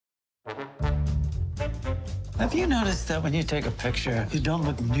Have you noticed that when you take a picture, you don't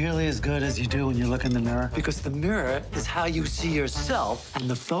look nearly as good as you do when you look in the mirror? Because the mirror is how you see yourself, and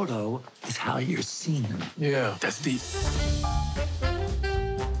the photo is how you're seen. Yeah, that's deep.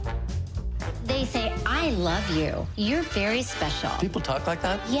 They say, I love you. You're very special. People talk like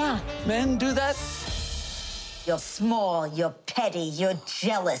that? Yeah. Men do that? You're small, you're petty, you're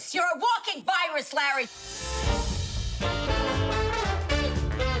jealous. You're a walking virus, Larry.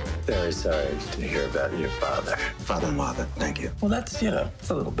 Very sorry to hear about your father. Father-in-law, thank you. Well, that's, it's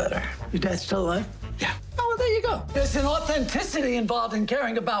a little better. Your dad's still alive? Yeah. Oh, well, there you go. There's an authenticity involved in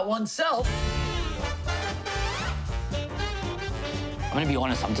caring about oneself. I'm gonna be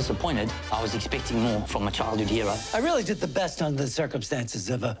honest, I'm disappointed. I was expecting more from a childhood hero. I really did the best under the circumstances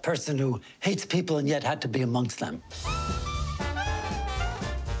of a person who hates people and yet had to be amongst them.